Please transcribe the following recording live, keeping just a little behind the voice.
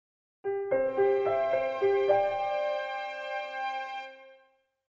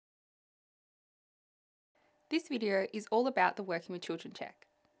video is all about the Working with Children check.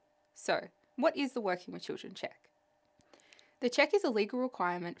 So, what is the Working with Children check? The check is a legal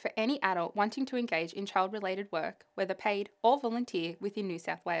requirement for any adult wanting to engage in child-related work, whether paid or volunteer, within New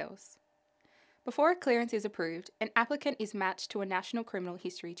South Wales. Before a clearance is approved, an applicant is matched to a national criminal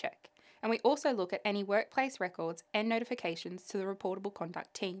history check, and we also look at any workplace records and notifications to the reportable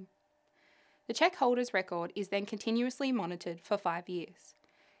conduct team. The check holder's record is then continuously monitored for 5 years.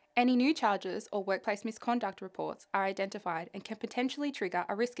 Any new charges or workplace misconduct reports are identified and can potentially trigger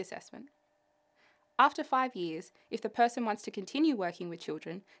a risk assessment. After 5 years, if the person wants to continue working with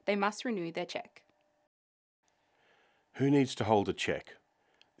children, they must renew their check. Who needs to hold a check?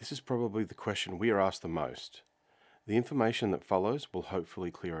 This is probably the question we are asked the most. The information that follows will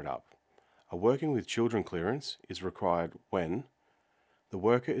hopefully clear it up. A Working with Children clearance is required when the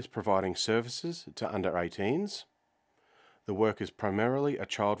worker is providing services to under 18s, the work is primarily a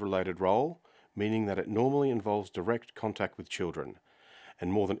child-related role, meaning that it normally involves direct contact with children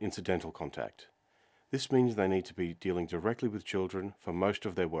and more than incidental contact. This means they need to be dealing directly with children for most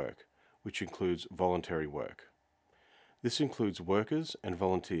of their work, which includes voluntary work. This includes workers and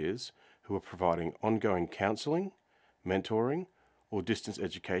volunteers who are providing ongoing counselling, mentoring, or distance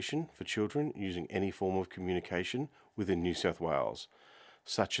education for children using any form of communication within New South Wales,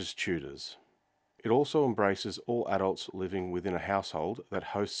 such as tutors. It also embraces all adults living within a household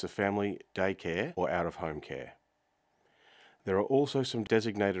that hosts a family daycare or out-of-home care. There are also some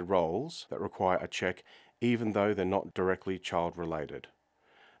designated roles that require a check even though they're not directly child-related.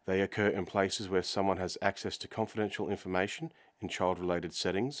 They occur in places where someone has access to confidential information in child-related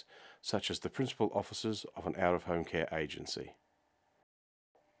settings, such as the principal officers of an out-of-home care agency.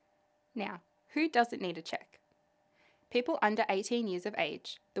 Now, who doesn't need a check? People under 18 years of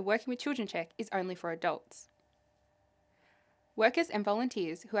age. The Working with Children check is only for adults. Workers and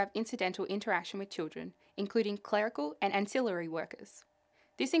volunteers who have incidental interaction with children, including clerical and ancillary workers.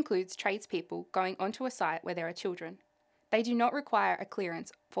 This includes tradespeople going onto a site where there are children. They do not require a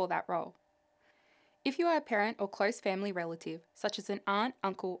clearance for that role. If you are a parent or close family relative, such as an aunt,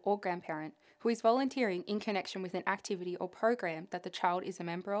 uncle, or grandparent, who is volunteering in connection with an activity or program that the child is a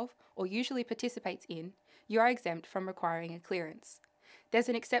member of or usually participates in, you are exempt from requiring a clearance. There's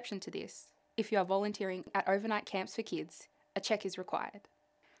an exception to this. If you are volunteering at overnight camps for kids, a check is required.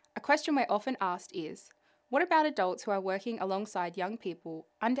 A question we're often asked is, what about adults who are working alongside young people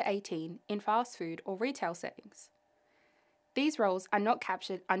under 18 in fast food or retail settings? These roles are not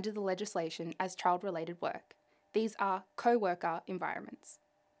captured under the legislation as child-related work. These are co-worker environments.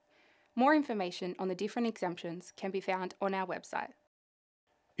 More information on the different exemptions can be found on our website.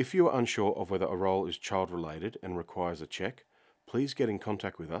 If you are unsure of whether a role is child-related and requires a check, please get in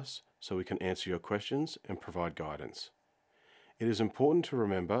contact with us so we can answer your questions and provide guidance. It is important to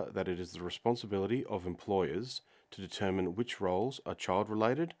remember that it is the responsibility of employers to determine which roles are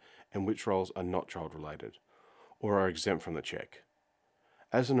child-related and which roles are not child-related, or are exempt from the check.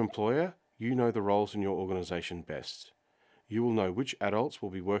 As an employer, you know the roles in your organisation best. You will know which adults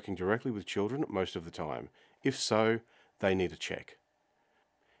will be working directly with children most of the time. If so, they need a check.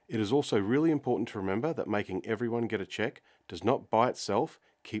 It is also really important to remember that making everyone get a check does not by itself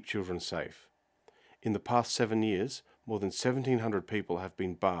keep children safe. In the past 7 years, more than 1,700 people have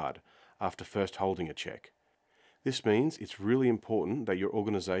been barred after first holding a check. This means it's really important that your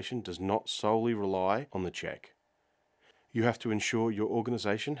organisation does not solely rely on the check. You have to ensure your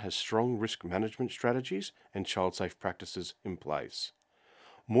organisation has strong risk management strategies and child-safe practices in place.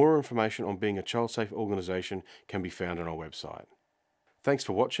 More information on being a child-safe organisation can be found on our website. Thanks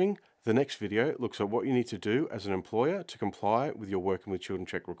for watching. The next video looks at what you need to do as an employer to comply with your Working with Children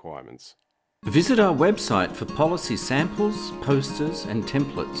check requirements. Visit our website for policy samples, posters and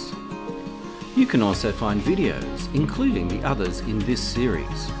templates. You can also find videos, including the others in this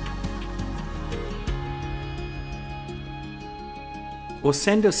series. Or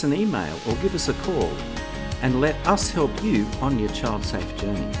send us an email or give us a call and let us help you on your child-safe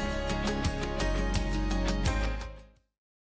journey.